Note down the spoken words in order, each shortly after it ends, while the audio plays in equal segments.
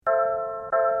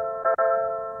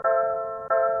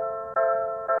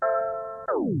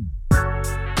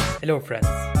Hello friends,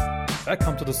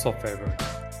 welcome to the Software World.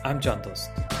 I'm Can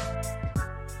Dost.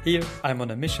 Here I'm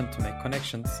on a mission to make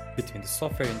connections between the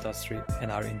software industry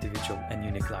and our individual and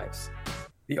unique lives.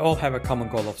 We all have a common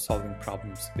goal of solving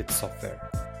problems with software.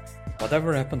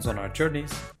 Whatever happens on our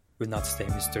journeys will not stay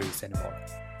mysterious anymore.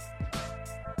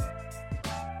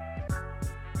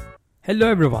 Hello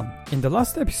everyone, in the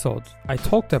last episode I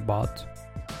talked about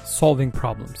solving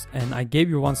problems and I gave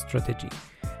you one strategy.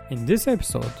 In this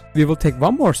episode, we will take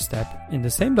one more step in the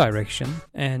same direction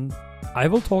and I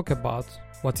will talk about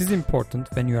what is important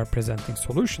when you are presenting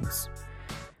solutions.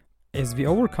 As we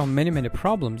overcome many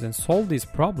problems and solve these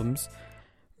problems,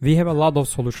 we have a lot of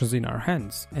solutions in our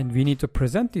hands and we need to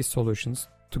present these solutions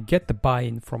to get the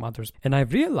buy-in from others. And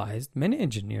I've realized many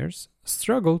engineers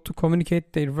struggle to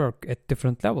communicate their work at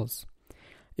different levels.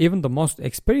 Even the most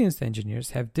experienced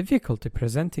engineers have difficulty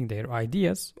presenting their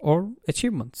ideas or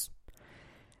achievements.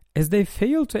 As they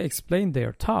fail to explain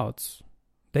their thoughts,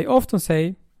 they often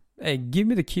say, hey, give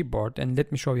me the keyboard and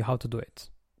let me show you how to do it.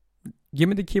 Give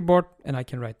me the keyboard and I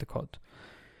can write the code.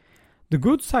 The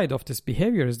good side of this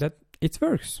behavior is that it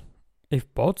works.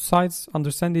 If both sides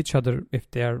understand each other,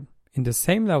 if they are in the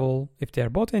same level, if they are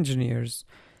both engineers,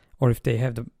 or if they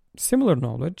have the similar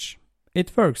knowledge,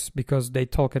 it works because they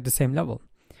talk at the same level.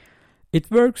 It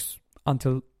works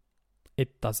until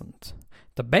it doesn't.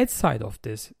 The bad side of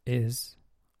this is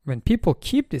when people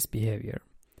keep this behavior,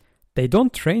 they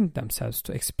don't train themselves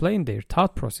to explain their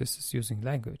thought processes using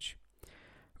language.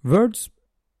 Words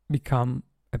become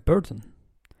a burden.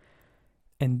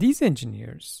 And these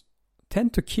engineers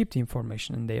tend to keep the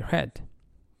information in their head.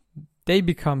 They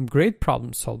become great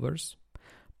problem solvers,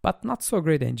 but not so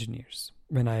great engineers.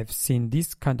 When I've seen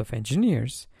these kind of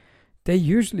engineers, they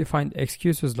usually find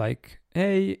excuses like,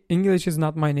 hey, English is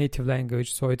not my native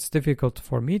language, so it's difficult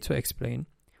for me to explain,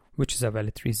 which is a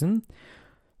valid reason.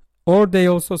 Or they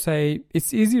also say,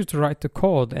 it's easier to write the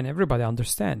code and everybody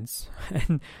understands.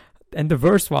 And the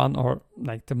worst one, or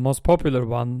like the most popular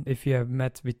one, if you have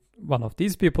met with one of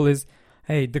these people is,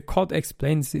 hey, the code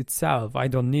explains itself. I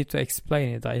don't need to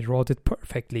explain it. I wrote it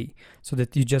perfectly so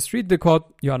that you just read the code,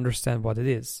 you understand what it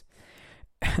is.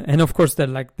 And of course,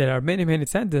 there are many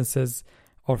sentences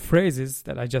or phrases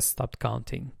that I just stopped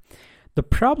counting. The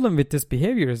problem with this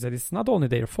behavior is that it's not only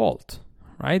their fault,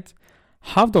 right?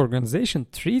 How the organization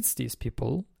treats these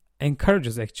people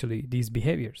encourages actually these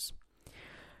behaviors.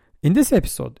 In this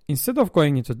episode, instead of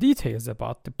going into details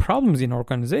about the problems in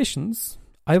organizations,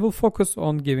 I will focus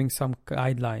on giving some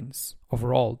guidelines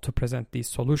overall to present these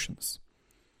solutions.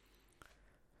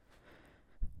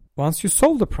 Once you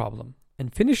solve the problem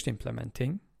and finished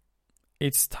implementing,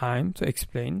 it's time to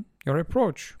explain your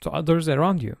approach to others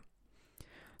around you.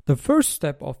 The first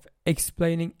step of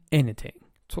explaining anything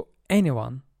to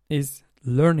anyone is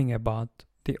learning about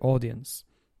the audience,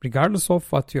 regardless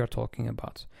of what you are talking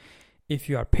about. If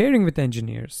you are pairing with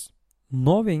engineers,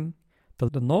 knowing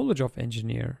the knowledge of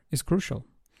engineer is crucial.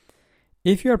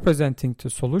 If you are presenting the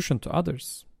solution to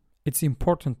others, it's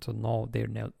important to know their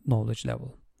knowledge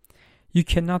level. You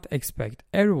cannot expect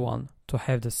everyone to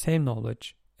have the same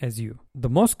knowledge as you. The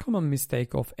most common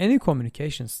mistake of any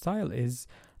communication style is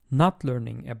not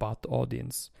learning about the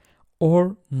audience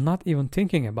or not even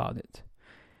thinking about it.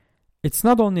 It's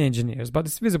not only engineers, but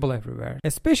it's visible everywhere.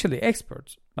 Especially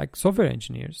experts, like software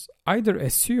engineers, either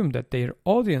assume that their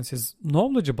audience is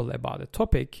knowledgeable about a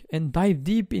topic and dive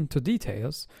deep into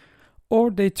details, or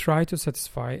they try to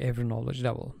satisfy every knowledge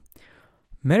level.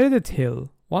 Meredith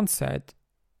Hill once said,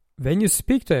 when you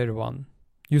speak to everyone,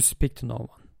 you speak to no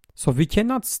one. So we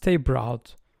cannot stay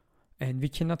broad and we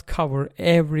cannot cover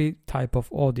every type of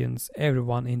audience,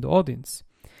 everyone in the audience.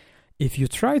 If you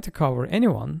try to cover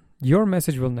anyone, your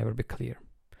message will never be clear.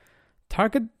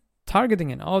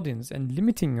 Targeting an audience and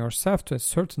limiting yourself to a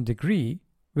certain degree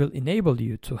will enable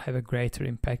you to have a greater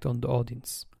impact on the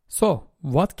audience. So,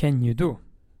 what can you do?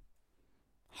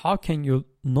 How can you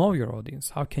know your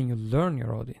audience? How can you learn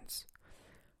your audience?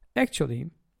 Actually,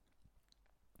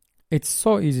 it's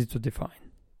so easy to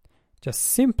define. Just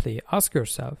simply ask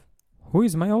yourself, who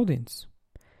is my audience?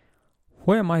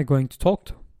 Who am I going to talk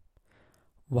to?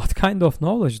 What kind of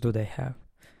knowledge do they have?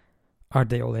 Are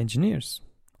they all engineers?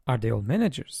 Are they all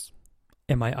managers?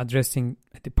 Am I addressing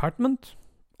a department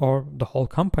or the whole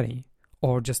company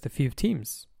or just a few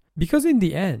teams? Because in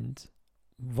the end,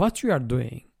 what you are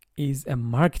doing is a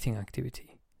marketing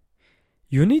activity.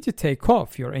 You need to take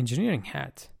off your engineering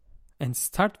hat and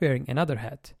start wearing another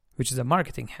hat, which is a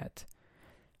marketing hat.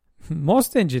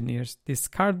 Most engineers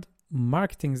discard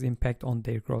marketing's impact on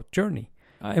their growth journey.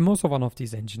 I'm also one of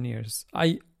these engineers.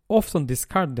 I often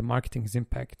discard the marketing's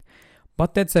impact,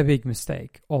 but that's a big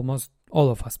mistake almost all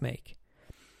of us make.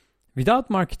 Without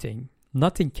marketing,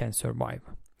 nothing can survive.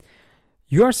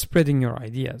 You are spreading your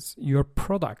ideas, your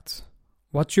product,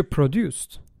 what you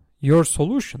produced, your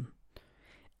solution.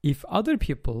 If other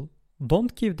people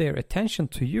don't give their attention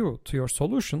to you, to your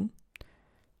solution,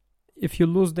 if you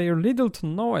lose their little to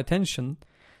no attention,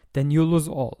 then you lose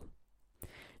all.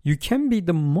 You can be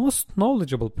the most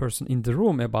knowledgeable person in the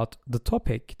room about the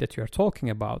topic that you are talking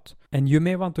about, and you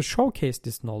may want to showcase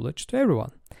this knowledge to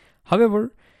everyone.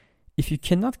 However, if you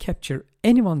cannot capture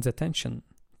anyone's attention,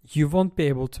 you won't be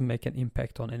able to make an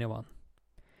impact on anyone.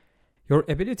 Your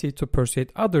ability to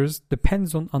persuade others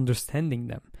depends on understanding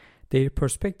them, their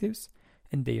perspectives,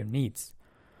 and their needs.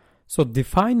 So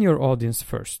define your audience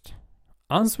first.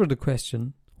 Answer the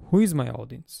question, who is my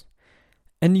audience?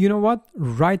 And you know what?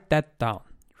 Write that down.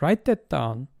 Write that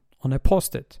down on a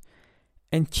post-it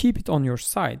and keep it on your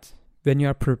side when you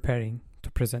are preparing to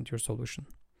present your solution.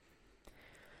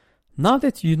 Now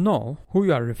that you know who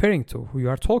you are referring to, who you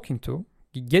are talking to,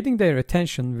 getting their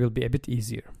attention will be a bit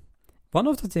easier. One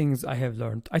of the things I have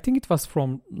learned, I think it was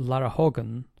from Lara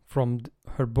Hogan, from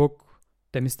her book,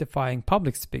 Demystifying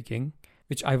Public Speaking,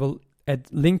 which I will add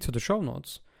link to the show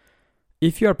notes.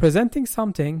 If you are presenting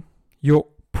something, you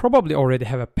probably already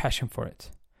have a passion for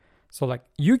it. So like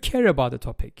you care about the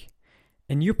topic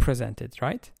and you present it,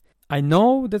 right? I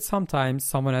know that sometimes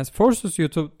someone else forces you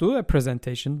to do a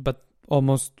presentation, but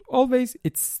almost always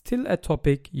it's still a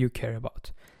topic you care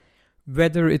about.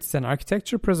 Whether it's an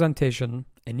architecture presentation,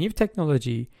 a new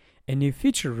technology, a new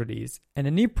feature release, and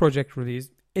a new project release,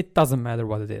 it doesn't matter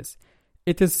what it is.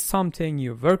 It is something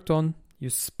you worked on, you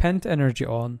spent energy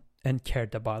on, and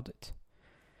cared about it.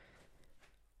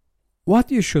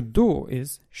 What you should do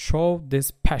is show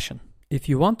this passion. If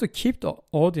you want to keep the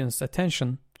audience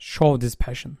attention, show this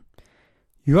passion.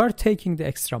 You are taking the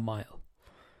extra mile.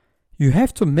 You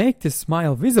have to make this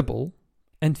smile visible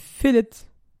and fill it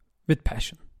with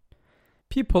passion.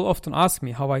 People often ask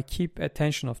me how I keep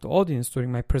attention of the audience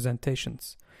during my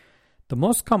presentations. The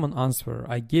most common answer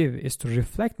I give is to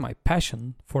reflect my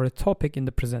passion for a topic in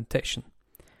the presentation.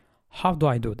 How do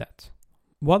I do that?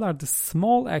 What are the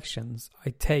small actions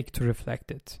I take to reflect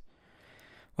it?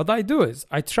 What I do is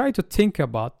I try to think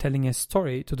about telling a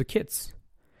story to the kids.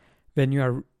 When you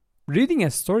are reading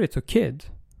a story to a kid,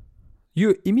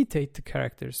 you imitate the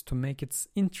characters to make it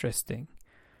interesting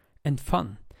and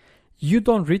fun. You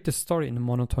don't read the story in a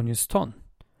monotonous tone.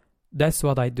 That's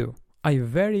what I do. I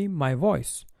vary my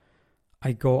voice.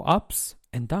 I go ups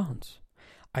and downs.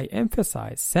 I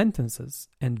emphasize sentences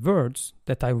and words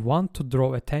that I want to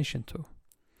draw attention to.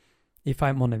 If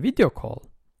I'm on a video call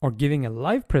or giving a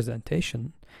live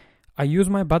presentation, I use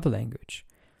my body language.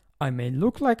 I may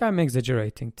look like I'm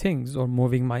exaggerating things or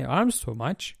moving my arms too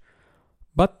much,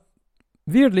 but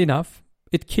weirdly enough,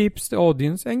 it keeps the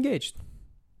audience engaged.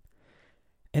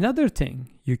 Another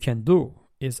thing you can do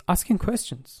is asking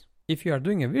questions. If you are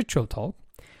doing a virtual talk,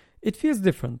 it feels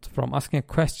different from asking a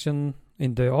question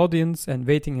in the audience and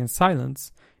waiting in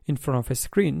silence in front of a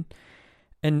screen,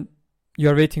 and you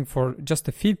are waiting for just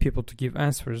a few people to give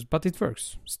answers, but it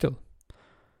works still.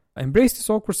 Embrace this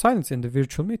awkward silence in the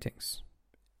virtual meetings.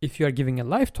 If you are giving a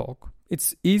live talk,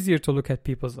 it's easier to look at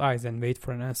people's eyes and wait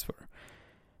for an answer.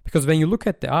 Because when you look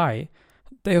at the eye,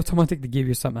 they automatically give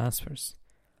you some answers.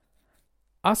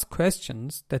 Ask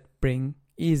questions that bring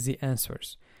easy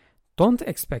answers. Don't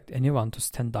expect anyone to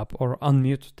stand up or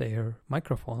unmute their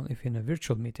microphone if in a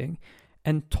virtual meeting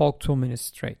and talk 2 minutes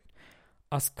straight.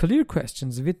 Ask clear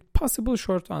questions with possible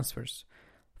short answers.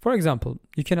 For example,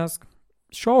 you can ask,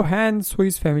 show hands who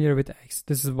is familiar with X.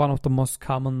 This is one of the most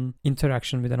common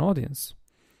interaction with an audience.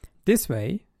 This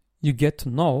way, you get to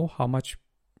know how much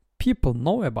people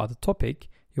know about the topic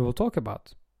you will talk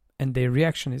about, and their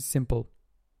reaction is simple,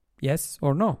 yes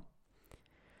or no.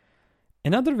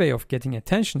 Another way of getting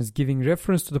attention is giving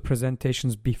reference to the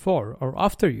presentations before or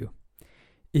after you.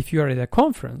 If you are at a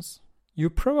conference, you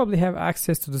probably have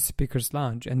access to the speaker's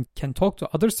lounge and can talk to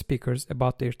other speakers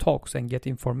about their talks and get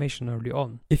information early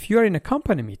on. If you are in a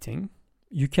company meeting,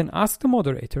 you can ask the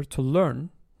moderator to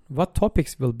learn what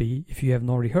topics will be if you have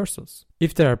no rehearsals.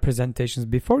 If there are presentations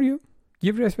before you,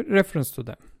 give reference to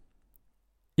them.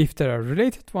 If there are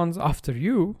related ones after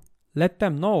you, let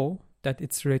them know that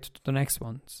it's related to the next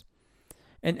ones.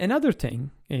 And another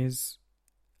thing is,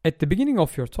 at the beginning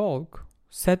of your talk,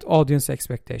 set audience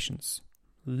expectations.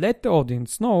 Let the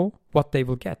audience know what they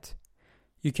will get.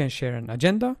 You can share an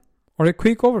agenda or a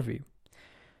quick overview.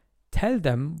 Tell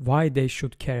them why they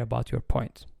should care about your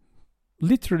point.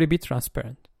 Literally be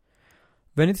transparent.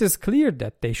 When it is clear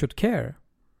that they should care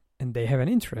and they have an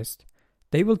interest,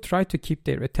 they will try to keep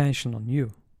their attention on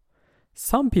you.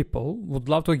 Some people would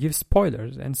love to give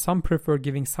spoilers and some prefer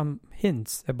giving some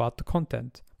hints about the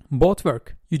content. Both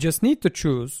work. You just need to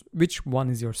choose which one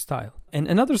is your style. And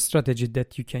another strategy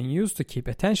that you can use to keep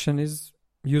attention is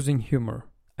using humor.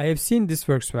 I have seen this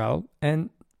works well and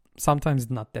sometimes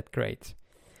not that great.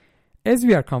 As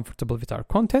we are comfortable with our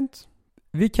content,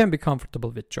 we can be comfortable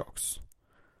with jokes.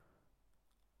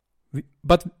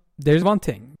 But there's one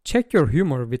thing. Check your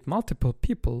humor with multiple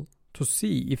people to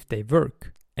see if they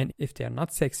work and if they are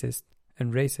not sexist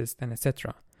and racist and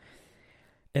etc.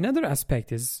 Another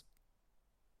aspect is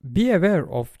be aware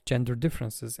of gender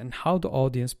differences and how the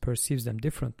audience perceives them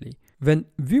differently. When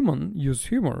women use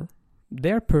humor,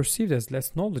 they are perceived as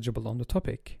less knowledgeable on the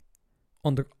topic.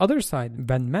 On the other side,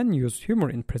 when men use humor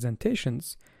in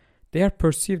presentations, they are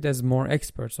perceived as more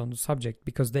experts on the subject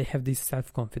because they have this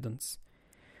self-confidence.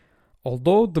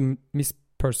 Although the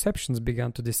misperceptions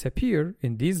began to disappear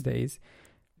in these days,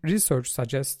 research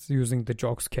suggests using the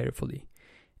jokes carefully.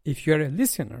 If you are a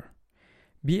listener,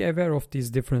 be aware of these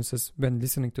differences when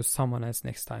listening to someone else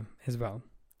next time as well.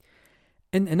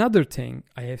 And another thing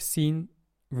I have seen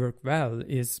work well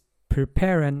is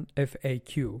prepare an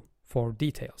FAQ for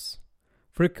details.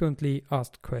 Frequently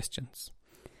asked questions.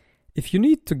 If you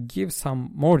need to give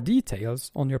some more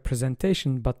details on your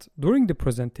presentation, but during the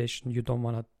presentation you don't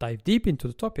want to dive deep into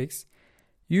the topics,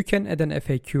 you can add an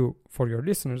FAQ for your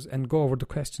listeners and go over the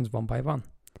questions one by one.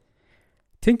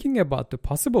 Thinking about the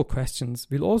possible questions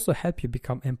will also help you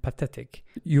become empathetic.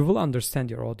 You will understand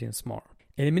your audience more.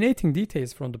 Eliminating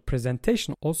details from the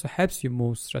presentation also helps you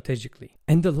move strategically.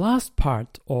 And the last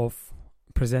part of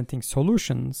presenting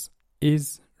solutions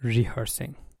is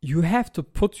rehearsing. You have to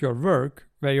put your work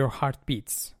where your heart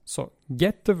beats. So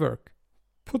get the work,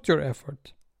 put your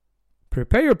effort,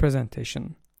 prepare your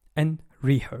presentation, and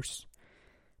rehearse.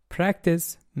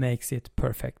 Practice makes it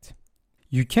perfect.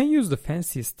 You can use the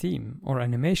fanciest theme or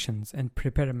animations and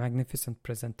prepare a magnificent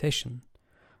presentation.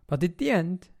 But at the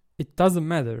end, it doesn't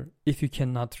matter if you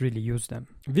cannot really use them.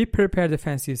 We prepare the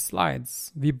fanciest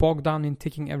slides. We bog down in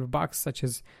ticking every box, such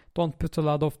as don't put a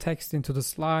lot of text into the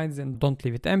slides and don't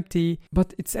leave it empty.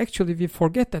 But it's actually we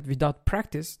forget that without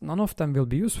practice, none of them will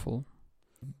be useful.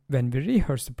 When we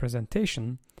rehearse the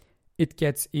presentation, it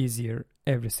gets easier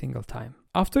every single time.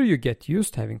 After you get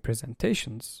used to having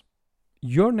presentations,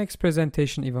 your next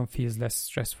presentation even feels less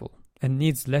stressful and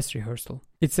needs less rehearsal.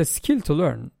 It's a skill to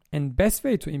learn, and best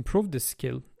way to improve this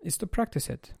skill is to practice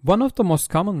it. One of the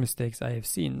most common mistakes I have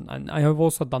seen, and I have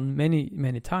also done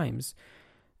many times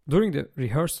during the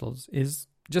rehearsals, is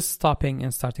just stopping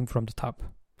and starting from the top.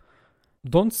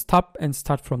 Don't stop and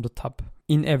start from the top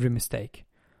in every mistake.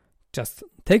 Just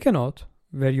take a note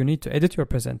where you need to edit your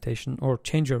presentation or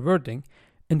change your wording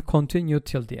and continue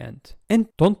till the end. And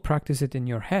don't practice it in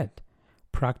your head.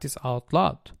 Practice out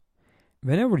loud.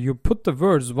 Whenever you put the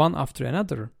words one after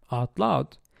another out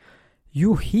loud,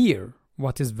 you hear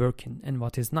what is working and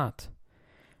what is not.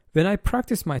 When I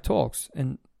practice my talks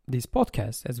and these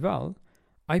podcasts as well,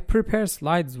 I prepare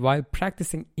slides while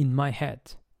practicing in my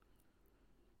head.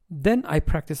 Then I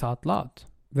practice out loud.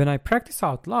 When I practice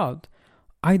out loud,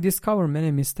 I discover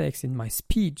many mistakes in my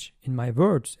speech, in my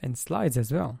words and slides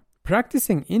as well.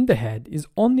 Practicing in the head is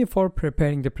only for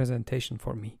preparing the presentation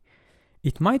for me.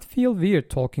 It might feel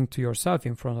weird talking to yourself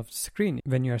in front of the screen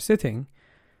when you are sitting,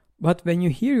 but when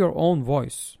you hear your own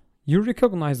voice, you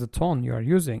recognize the tone you are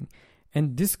using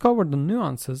and discover the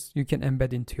nuances you can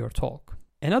embed into your talk.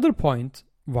 Another point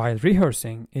while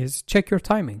rehearsing is check your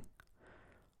timing.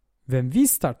 When we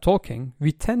start talking,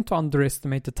 we tend to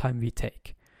underestimate the time we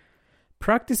take.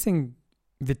 Practicing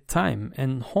with time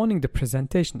and honing the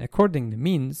presentation accordingly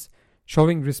means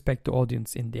showing respect to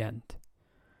audience in the end.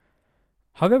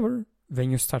 However, when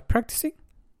you start practicing,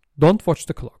 don't watch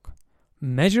the clock.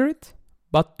 Measure it,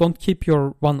 but don't keep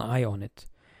your one eye on it.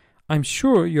 I'm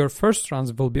sure your first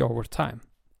runs will be over time,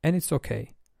 and it's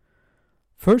okay.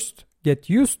 First, get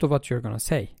used to what you're going to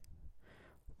say.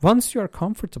 Once you are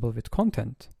comfortable with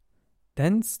content,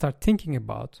 then start thinking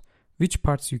about which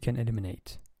parts you can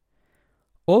eliminate.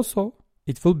 Also,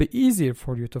 it will be easier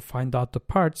for you to find out the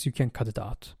parts you can cut it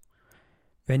out.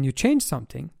 When you change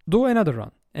something, do another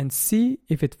run and see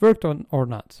if it worked or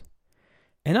not.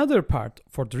 Another part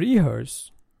for the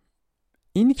rehearse,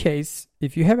 in case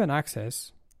if you have an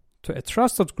access to a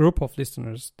trusted group of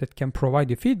listeners that can provide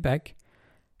you feedback,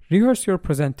 rehearse your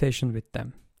presentation with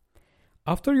them.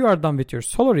 After you are done with your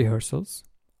solo rehearsals,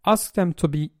 ask them to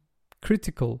be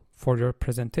critical for your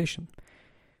presentation.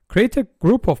 Create a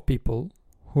group of people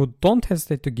who don't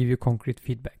hesitate to give you concrete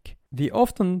feedback. We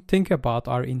often think about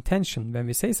our intention when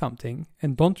we say something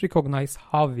and don't recognize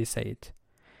how we say it.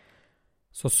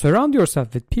 So surround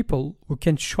yourself with people who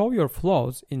can show your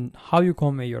flaws in how you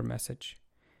convey your message.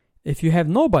 If you have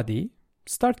nobody,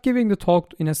 start giving the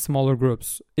talk in a smaller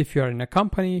groups. If you are in a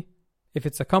company, if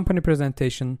it's a company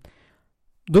presentation,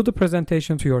 do the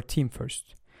presentation to your team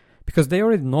first, because they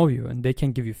already know you and they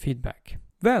can give you feedback.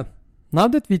 Well, now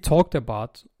that we talked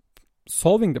about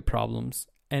solving the problems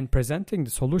and presenting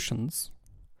the solutions,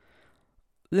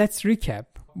 let's recap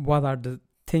what are the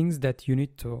things that you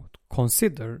need to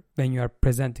consider when you are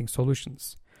presenting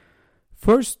solutions.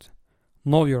 First,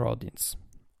 know your audience.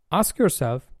 Ask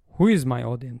yourself, who is my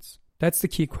audience? That's the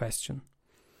key question.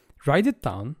 Write it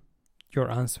down, your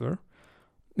answer,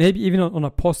 maybe even on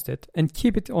a post-it, and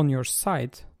keep it on your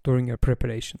side during your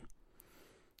preparation.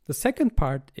 The second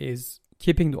part is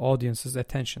keeping the audience's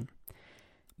attention.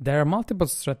 There are multiple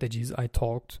strategies I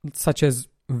talked, such as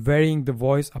varying the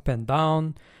voice up and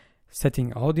down,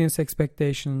 setting audience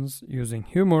expectations, using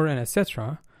humor, and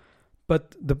etc.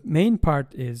 But the main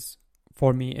part is,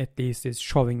 for me at least, is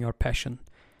showing your passion.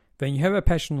 When you have a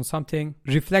passion on something,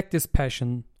 reflect this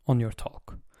passion on your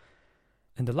talk.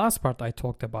 And the last part I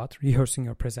talked about, rehearsing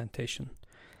your presentation.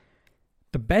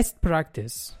 The best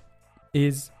practice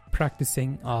is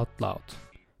practicing out loud.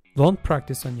 Don't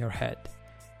practice on your head.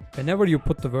 Whenever you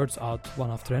put the words out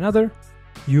one after another,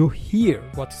 you hear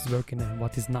what is working and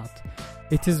what is not.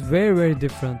 It is very, very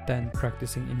different than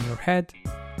practicing in your head,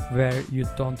 where you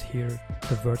don't hear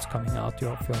the words coming out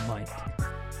of your mind.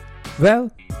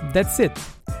 Well, that's it.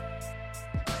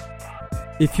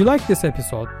 If you like this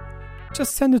episode,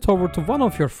 just send it over to one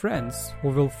of your friends who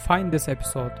will find this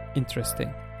episode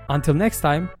interesting. Until next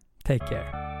time, take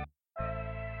care.